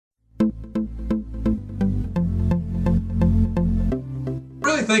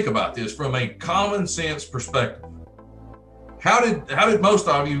think about this from a common sense perspective. How did most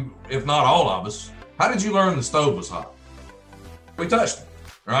of you, if not all of us, how did you learn the stove was hot? We touched it,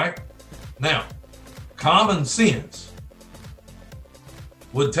 right? Now, common sense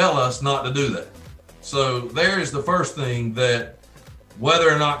would tell us not to do that. So there is the first thing, that whether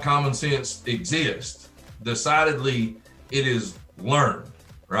or not common sense exists, decidedly it is learned,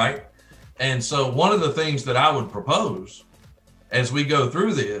 right? And so one of the things that I would propose as we go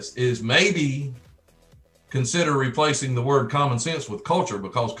through this is maybe consider replacing the word common sense with culture,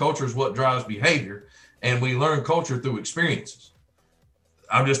 because culture is what drives behavior, and we learn culture through experiences.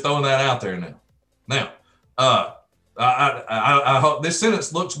 I'm just throwing that out there now. Now, I hope this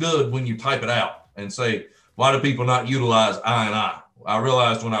sentence looks good when you type it out and say, why do people not utilize I and I? I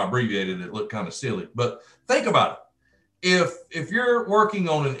realized when I abbreviated it looked kind of silly, but think about it. If you're working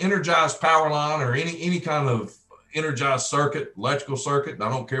on an energized power line or any kind of energized circuit, electrical circuit, and I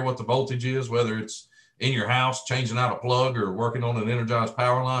don't care what the voltage is, whether it's in your house changing out a plug or working on an energized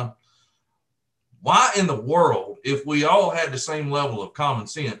power line, why in the world, if we all had the same level of common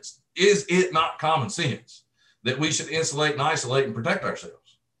sense, is it not common sense that we should insulate and isolate and protect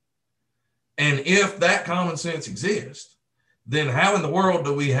ourselves? And if that common sense exists, then how in the world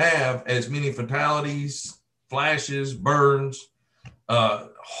do we have as many fatalities, flashes, burns,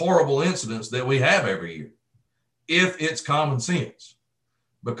 horrible incidents that we have every year, if it's common sense?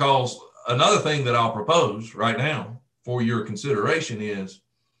 Because another thing that I'll propose right now for your consideration is,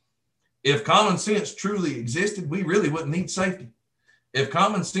 if common sense truly existed, we really wouldn't need safety. If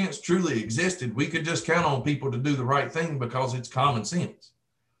common sense truly existed, we could just count on people to do the right thing because it's common sense.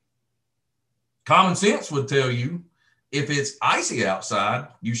 Common sense would tell you, if it's icy outside,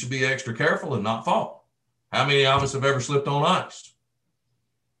 you should be extra careful and not fall. How many of us have ever slipped on ice?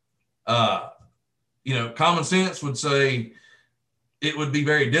 Common sense would say it would be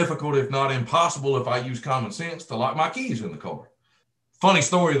very difficult, if not impossible, if I use common sense to lock my keys in the car. Funny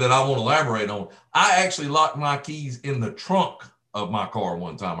story that I want to elaborate on. I actually locked my keys in the trunk of my car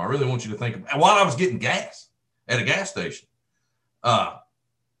one time. I really want you to think of, while I was getting gas at a gas station.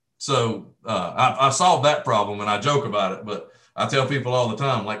 So I solved that problem, and I joke about it, but I tell people all the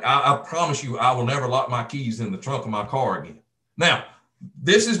time, like, I promise you, I will never lock my keys in the trunk of my car again. Now,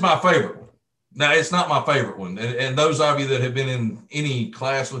 this is my favorite one. Now, it's not my favorite one. And those of you that have been in any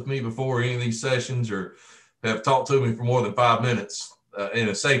class with me before, any of these sessions, or have talked to me for more than 5 minutes in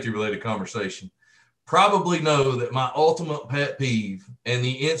a safety-related conversation, probably know that my ultimate pet peeve and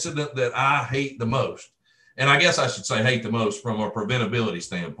the incident that I hate the most, and I guess I should say hate the most from a preventability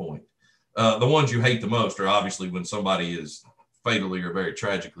standpoint. The ones you hate the most are obviously when somebody is fatally or very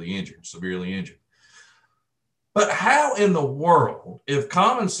tragically injured, severely injured. But how in the world, if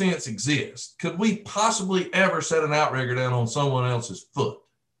common sense exists, could we possibly ever set an outrigger down on someone else's foot?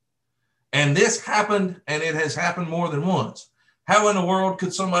 And this happened, and it has happened more than once. How in the world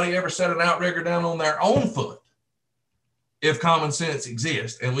could somebody ever set an outrigger down on their own foot if common sense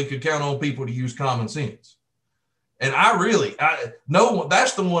exists and we could count on people to use common sense? And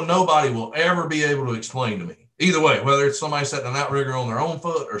that's the one nobody will ever be able to explain to me. Either way, whether it's somebody setting an outrigger on their own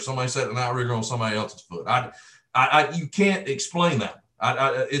foot or somebody setting an outrigger on somebody else's foot, you can't explain that.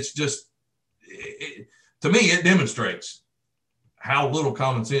 It's just, to me, it demonstrates how little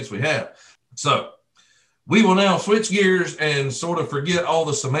common sense we have. So we will now switch gears and sort of forget all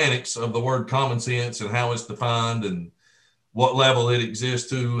the semantics of the word common sense and how it's defined and what level it exists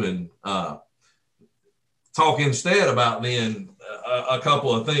to, and talk instead about then a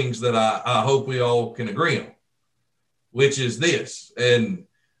couple of things that I hope we all can agree on, which is this. And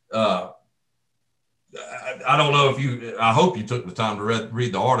I don't know I hope you took the time to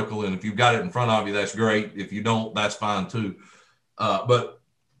read the article, and if you've got it in front of you, that's great. If you don't, that's fine too. But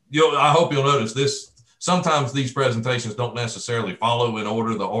I hope you'll notice this. Sometimes these presentations don't necessarily follow in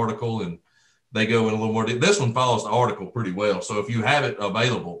order the article, and they go in a little more. This one follows the article pretty well. So if you have it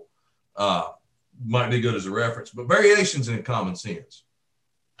available, might be good as a reference. But variations in common sense.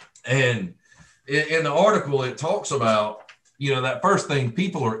 And in the article, it talks about, that first thing,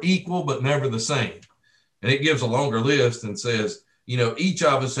 people are equal but never the same. And it gives a longer list and says, each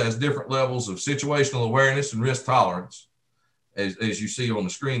of us has different levels of situational awareness and risk tolerance, as you see on the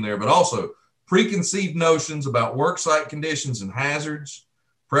screen there, but also preconceived notions about worksite conditions and hazards,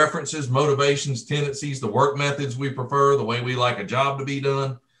 preferences, motivations, tendencies, the work methods we prefer, the way we like a job to be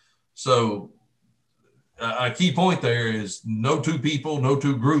done. So a key point there is no two people, no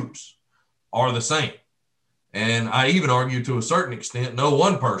two groups are the same. And I even argue to a certain extent, no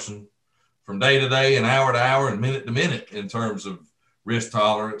one person from day to day and hour to hour and minute to minute in terms of risk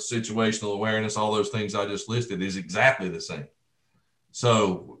tolerance, situational awareness, all those things I just listed is exactly the same.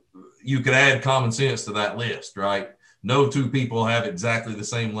 So you could add common sense to that list, right? No two people have exactly the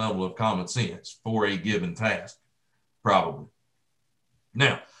same level of common sense for a given task, probably.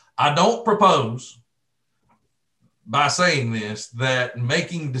 Now, I don't propose by saying this that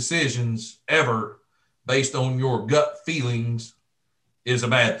making decisions ever based on your gut feelings is a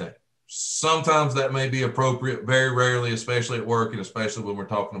bad thing. Sometimes that may be appropriate, very rarely, especially at work and especially when we're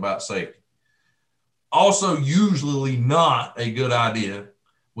talking about safety. Also, usually not a good idea,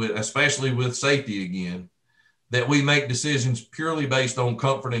 especially with safety again, that we make decisions purely based on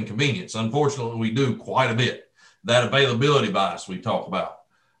comfort and convenience. Unfortunately, we do quite a bit. That availability bias we talk about.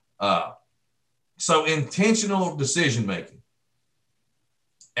 So intentional decision making.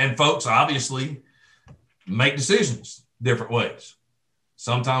 And folks obviously make decisions different ways.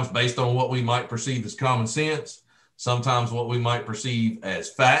 Sometimes based on what we might perceive as common sense, sometimes what we might perceive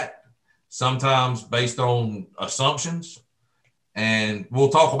as fact, sometimes based on assumptions. And we'll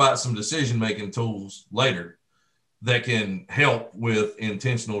talk about some decision-making tools later that can help with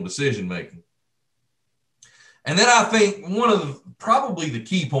intentional decision making. And then I think one of probably the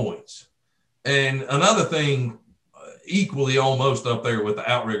key points, and another thing equally almost up there with the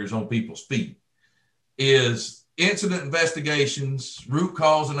outriggers on people's feet, is incident investigations, root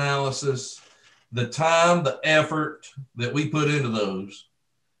cause analysis, the time, the effort that we put into those.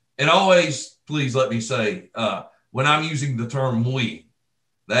 And always, please let me say, when I'm using the term we,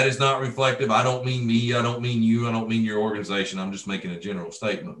 that is not reflective. I don't mean me. I don't mean you. I don't mean your organization. I'm just making a general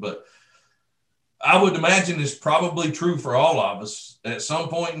statement. But I would imagine it's probably true for all of us. At some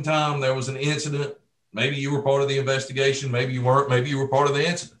point in time, there was an incident. Maybe you were part of the investigation. Maybe you weren't. Maybe you were part of the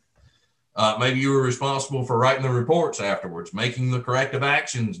incident. Maybe you were responsible for writing the reports afterwards, making the corrective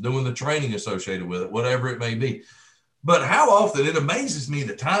actions, doing the training associated with it, whatever it may be. But how often it amazes me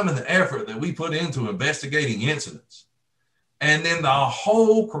the time and the effort that we put into investigating incidents. And then the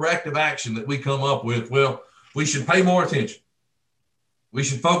whole corrective action that we come up with, well, we should pay more attention. We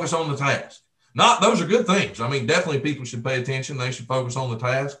should focus on the task. Those are good things. I mean, definitely people should pay attention. They should focus on the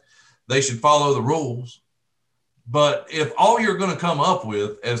task. They should follow the rules. But if all you're going to come up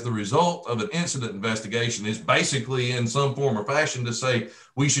with as the result of an incident investigation is basically in some form or fashion to say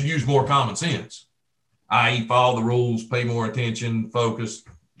we should use more common sense, i.e. follow the rules, pay more attention, focus,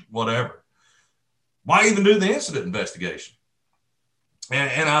 whatever, why even do the incident investigation?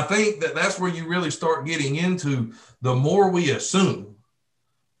 And I think that that's where you really start getting into the more we assume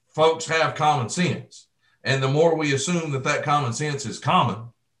folks have common sense, and the more we assume that that common sense is common,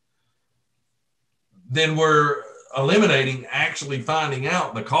 then we're eliminating actually finding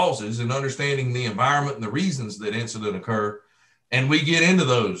out the causes and understanding the environment and the reasons that incident occur. And we get into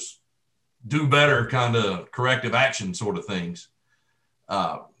those do better kind of corrective action sort of things.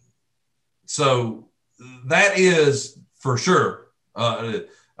 So that is for sure. I'm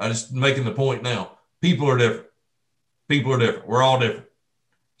just making the point now. People are different. People are different. We're all different.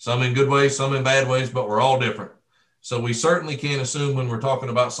 Some in good ways, some in bad ways, but we're all different. So we certainly can't assume when we're talking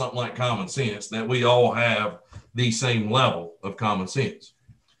about something like common sense that we all have the same level of common sense.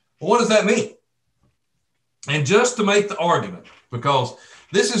 Well, what does that mean? And just to make the argument, because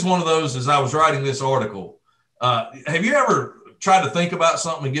this is one of those, as I was writing this article, have you ever tried to think about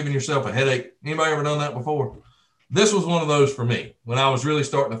something and given yourself a headache? Anybody ever done that before? This was one of those for me when I was really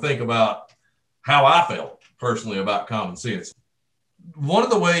starting to think about how I felt personally about common sense. One of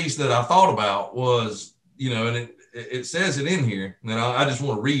the ways that I thought about was, and it says it in here, and I just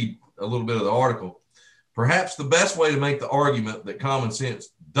want to read a little bit of the article. Perhaps the best way to make the argument that common sense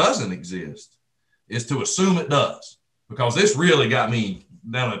doesn't exist is to assume it does, because this really got me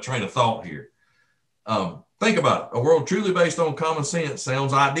down a train of thought here. Think about it. A world truly based on common sense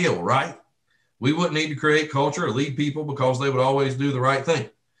sounds ideal, right? We wouldn't need to create culture or lead people because they would always do the right thing.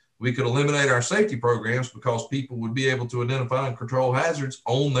 We could eliminate our safety programs because people would be able to identify and control hazards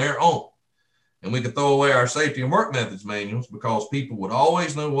on their own. And we could throw away our safety and work methods manuals because people would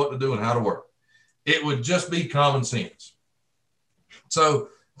always know what to do and how to work. It would just be common sense. So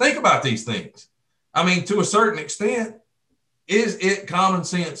think about these things. I mean, to a certain extent, is it common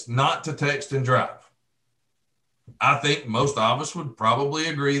sense not to text and drive? I think most of us would probably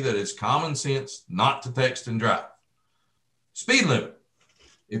agree that it's common sense not to text and drive. Speed limit.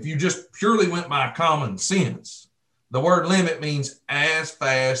 If you just purely went by common sense, the word limit means as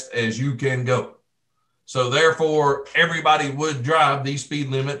fast as you can go. So therefore, everybody would drive the speed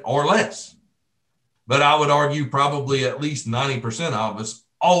limit or less. But I would argue probably at least 90% of us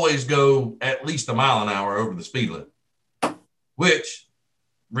always go at least a mile an hour over the speed limit, which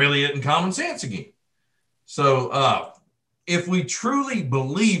really isn't common sense again. So if we truly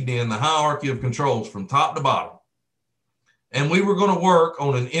believed in the hierarchy of controls from top to bottom, and we were going to work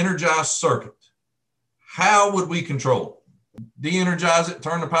on an energized circuit, how would we control it? De-energize it,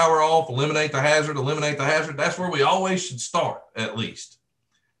 turn the power off, eliminate the hazard. That's where we always should start, at least.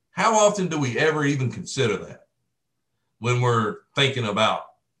 How often do we ever even consider that when we're thinking about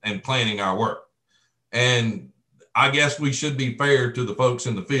and planning our work? And I guess we should be fair to the folks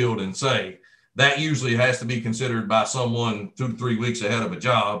in the field and say that usually has to be considered by someone 2 to 3 weeks ahead of a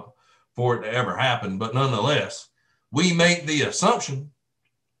job for it to ever happen. But nonetheless, we make the assumption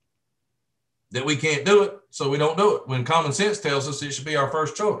that we can't do it, so we don't do it, when common sense tells us it should be our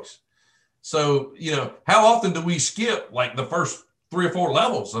first choice. So, how often do we skip like the first 3 or 4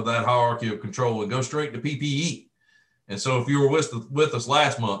 levels of that hierarchy of control and go straight to PPE? And so if you were with us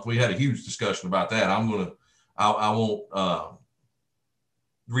last month, we had a huge discussion about that. I won't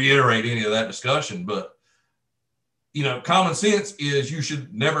reiterate any of that discussion, but, common sense is you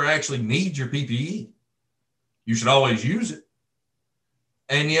should never actually need your PPE. You should always use it.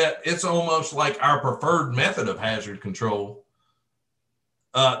 And yet it's almost like our preferred method of hazard control.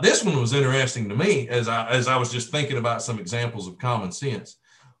 This one was interesting to me as I was just thinking about some examples of common sense.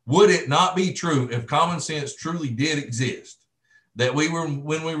 Would it not be true, if common sense truly did exist, that when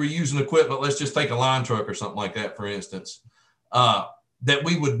we were using equipment, let's just take a line truck or something like that, for instance, that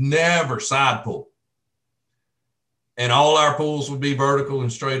we would never side pull, and all our pulls would be vertical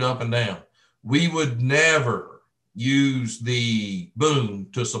and straight up and down. We would never use the boom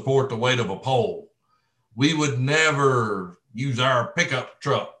to support the weight of a pole. We would never use our pickup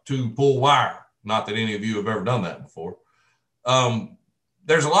truck to pull wire. Not that any of you have ever done that before.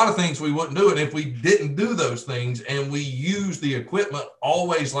 There's a lot of things we wouldn't do. And if we didn't do those things and we use the equipment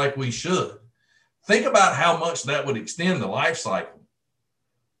always like we should, think about how much that would extend the life cycle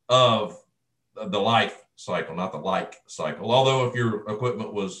of the life cycle, not the like cycle. Although if your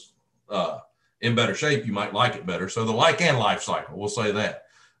equipment was in better shape, you might like it better. So the like and life cycle, we'll say that,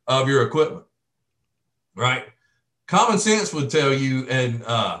 of your equipment, right? Common sense would tell you, and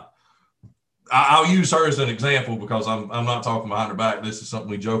I'll use her as an example because I'm not talking behind her back. This is something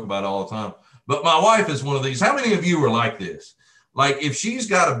we joke about all the time. But my wife is one of these. How many of you are like this? Like if she's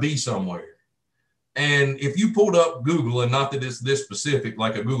got to be somewhere, and if you pulled up Google, and not that it's this specific,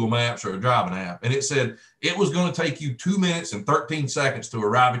 like a Google Maps or a driving app, and it said it was going to take you 2 minutes and 13 seconds to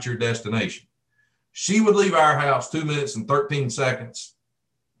arrive at your destination, she would leave our house 2 minutes and 13 seconds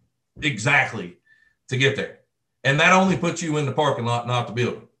exactly to get there. And that only puts you in the parking lot, not the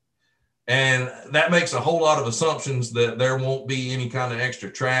building. And that makes a whole lot of assumptions that there won't be any kind of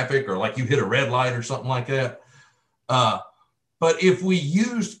extra traffic, or like you hit a red light or something like that. But if we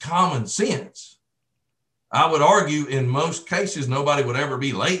used common sense, I would argue in most cases, nobody would ever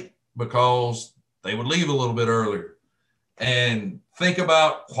be late because they would leave a little bit earlier. And think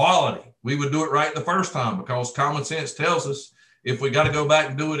about quality. We would do it right the first time because common sense tells us if we got to go back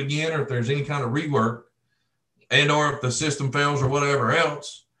and do it again, or if there's any kind of rework, and or if the system fails or whatever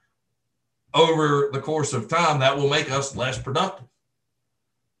else, over the course of time, that will make us less productive.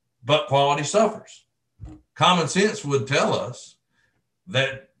 But quality suffers. Common sense would tell us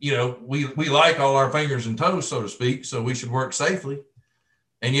that, we like all our fingers and toes, so to speak, so we should work safely.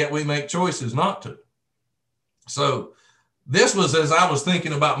 And yet we make choices not to. So this was as I was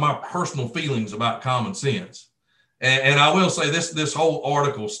thinking about my personal feelings about common sense. And I will say this whole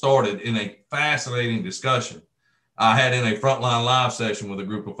article started in a fascinating discussion I had in a Frontline Live session with a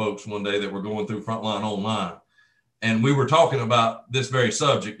group of folks one day that were going through Frontline Online. And we were talking about this very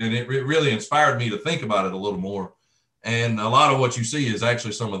subject, and it really inspired me to think about it a little more. And a lot of what you see is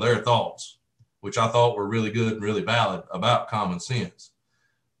actually some of their thoughts, which I thought were really good and really valid about common sense.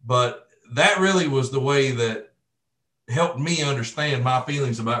 But that really was the way that helped me understand my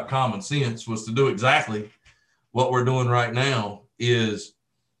feelings about common sense, was to do exactly what we're doing right now. Is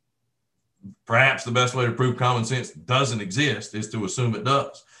perhaps the best way to prove common sense doesn't exist is to assume it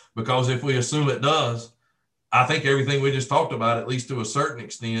does. Because if we assume it does, I think everything we just talked about, at least to a certain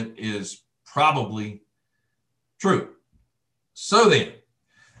extent, is probably true. So then,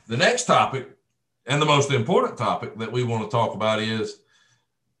 the next topic, and the most important topic that we want to talk about, is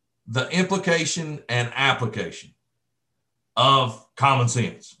the implication and application of common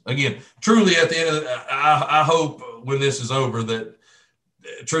sense. Again, truly at the end of I hope when this is over that,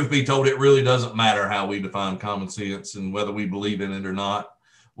 truth be told, it really doesn't matter how we define common sense and whether we believe in it or not.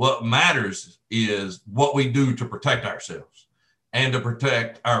 What matters is what we do to protect ourselves and to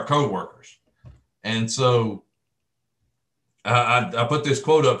protect our coworkers. And so I put this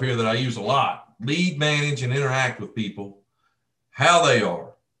quote up here that I use a lot: lead, manage, and interact with people how they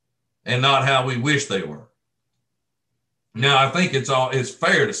are and not how we wish they were. Now, I think it's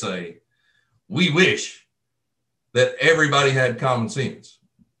fair to say we wish that everybody had common sense.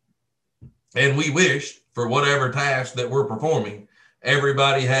 And we wished for whatever task that we're performing,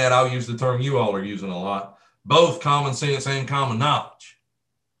 everybody had, I'll use the term you all are using a lot, both common sense and common knowledge.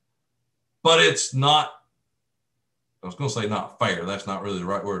 But it's not, I was going to say not fair. That's not really the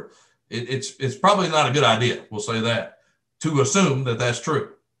right word. It's probably not a good idea, we'll say that, to assume that that's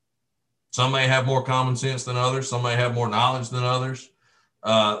true. Some may have more common sense than others. Some may have more knowledge than others.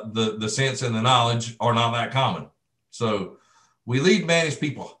 The sense and the knowledge are not that common. So we lead manage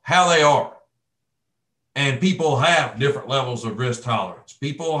people how they are. And people have different levels of risk tolerance.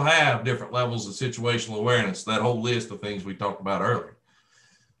 People have different levels of situational awareness, that whole list of things we talked about earlier,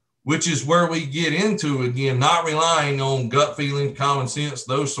 which is where we get into, again, not relying on gut feeling, common sense,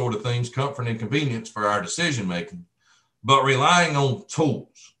 those sort of things, comfort and convenience for our decision making, but relying on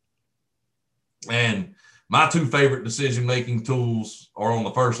tools. And my two favorite decision-making tools are on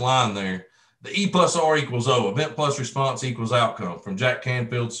the first line there. The E plus R equals O, event plus response equals outcome, from Jack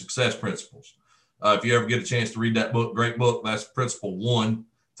Canfield's Success Principles. If you ever get a chance to read that book, great book. That's principle 1,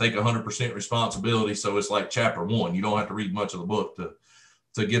 take 100% responsibility. So it's like chapter 1. You don't have to read much of the book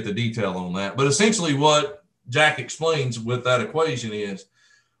to get the detail on that. But essentially what Jack explains with that equation is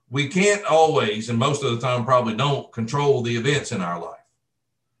we can't always, and most of the time probably don't, control the events in our life.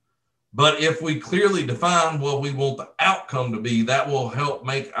 But if we clearly define what we want the outcome to be, that will help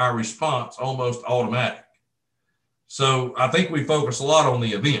make our response almost automatic. So I think we focus a lot on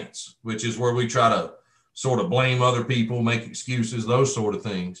the events, which is where we try to sort of blame other people, make excuses, those sort of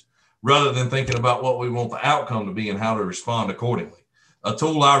things, rather than thinking about what we want the outcome to be and how to respond accordingly. A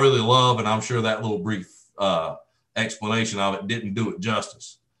tool I really love, and I'm sure that little brief explanation of it didn't do it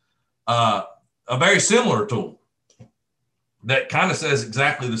justice. A very similar tool that kind of says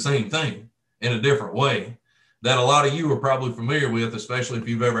exactly the same thing in a different way that a lot of you are probably familiar with, especially if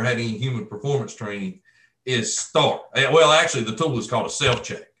you've ever had any human performance training, is STAR. Well, actually, the tool is called a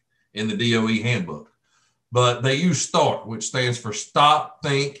self-check in the DOE handbook, but they use STAR, which stands for Stop,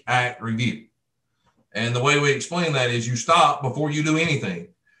 Think, Act, Review. And the way we explain that is you stop before you do anything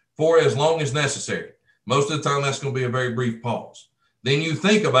for as long as necessary. Most of the time, that's going to be a very brief pause. Then you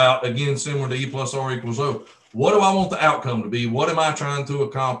think about, again, similar to E plus R equals O, what do I want the outcome to be? What am I trying to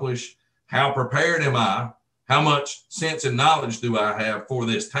accomplish? How prepared am I? How much sense and knowledge do I have for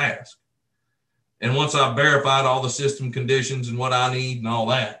this task? And once I've verified all the system conditions and what I need and all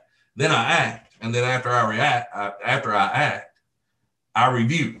that, then I act. And then after I act, I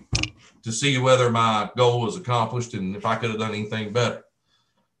review to see whether my goal was accomplished and if I could have done anything better.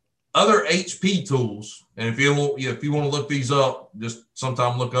 Other HP tools, and if you want to look these up, just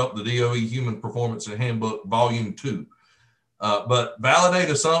sometime look up the DOE Human Performance and Handbook, Volume 2. But validate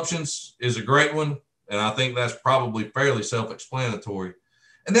assumptions is a great one, and I think that's probably fairly self-explanatory.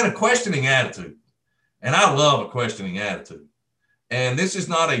 And then a questioning attitude. And I love a questioning attitude. And this is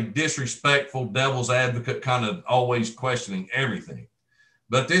not a disrespectful devil's advocate kind of always questioning everything.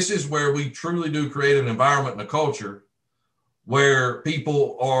 But this is where we truly do create an environment and a culture where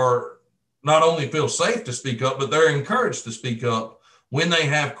people are not only feel safe to speak up, but they're encouraged to speak up when they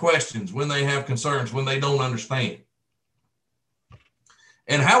have questions, when they have concerns, when they don't understand.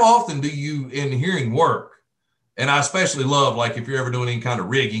 And how often do you, in hearing work, and I especially love, like if you're ever doing any kind of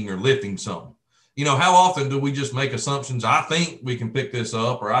rigging or lifting something, you know, how often do we just make assumptions? I think we can pick this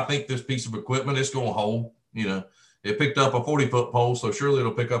up, or I think this piece of equipment is going to hold. You know, it picked up a 40-foot pole, so surely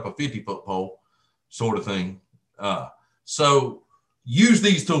it'll pick up a 50-foot pole, sort of thing. So use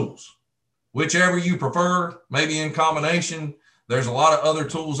these tools, whichever you prefer, maybe in combination. There's a lot of other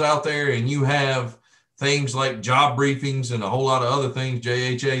tools out there, and you have things like job briefings and a whole lot of other things.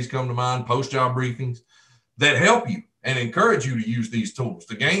 JHAs come to mind, post-job briefings that help you and encourage you to use these tools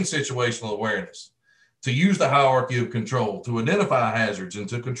to gain situational awareness, to use the hierarchy of control, to identify hazards and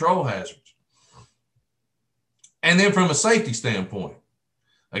to control hazards. And then from a safety standpoint,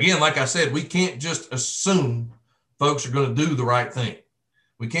 again, like I said, we can't just assume folks are going to do the right thing.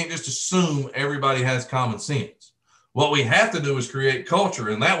 We can't just assume everybody has common sense. What we have to do is create culture.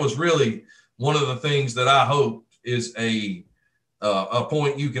 And that was really one of the things that I hope is a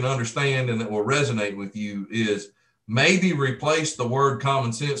point you can understand and that will resonate with you is maybe replace the word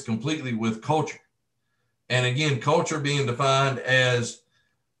common sense completely with culture. And again, culture being defined as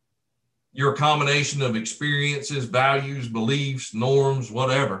your combination of experiences, values, beliefs, norms,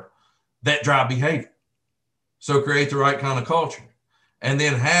 whatever, that drive behavior. So create the right kind of culture. And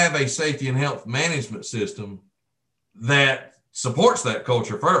then have a safety and health management system that supports that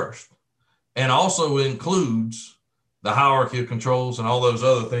culture first and also includes the hierarchy of controls and all those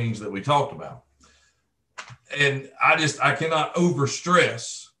other things that we talked about. And I cannot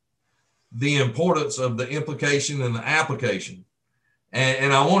overstress the importance of the implication and the application.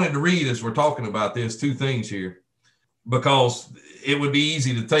 And I wanted to read, as we're talking about this, two things here, because it would be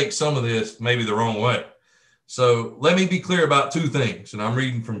easy to take some of this maybe the wrong way. So let me be clear about two things. And I'm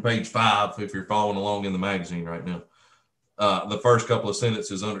reading from page 5, if you're following along in the magazine right now. The first couple of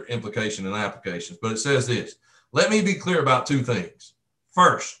sentences under implication and applications. But it says this: let me be clear about two things.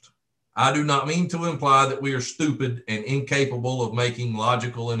 First, I do not mean to imply that we are stupid and incapable of making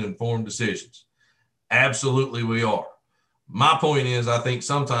logical and informed decisions. Absolutely we are. My point is, I think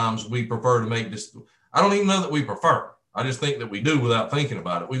sometimes we prefer to make this. I don't even know that we prefer. I just think that we do without thinking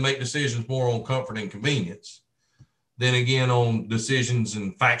about it. We make decisions more on comfort and convenience than again on decisions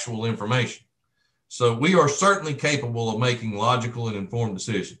and factual information. So we are certainly capable of making logical and informed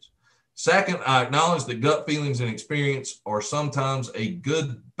decisions. Second, I acknowledge that gut feelings and experience are sometimes a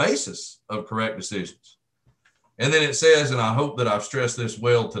good basis of correct decisions. And then it says, and I hope that I've stressed this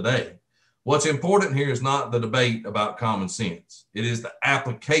well today, what's important here is not the debate about common sense. It is the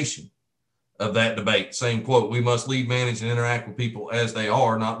application of that debate. Same quote: we must lead, manage, and interact with people as they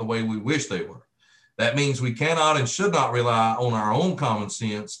are, not the way we wish they were. That means we cannot and should not rely on our own common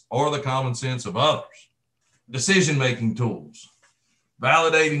sense or the common sense of others. Decision-making tools,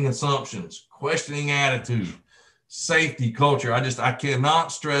 validating assumptions, questioning attitude, safety culture. I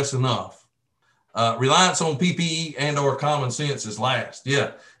cannot stress enough. Reliance on PPE and or common sense is last.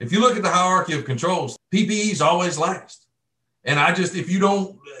 Yeah. If you look at the hierarchy of controls, PPE is always last. And if you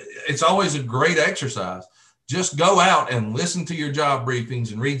don't, it's always a great exercise. Just go out and listen to your job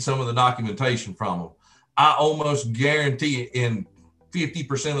briefings and read some of the documentation from them. I almost guarantee it, in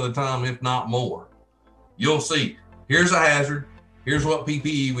 50% of the time, if not more, you'll see, here's a hazard. Here's what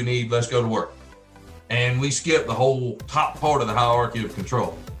PPE we need. Let's go to work. And we skip the whole top part of the hierarchy of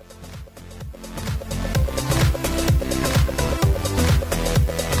control.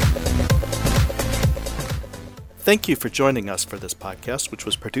 Thank you for joining us for this podcast, which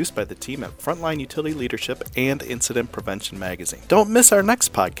was produced by the team at Frontline Utility Leadership and Incident Prevention Magazine. Don't miss our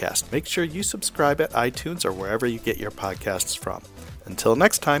next podcast. Make sure you subscribe at iTunes or wherever you get your podcasts from. Until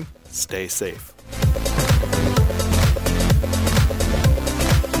next time, stay safe.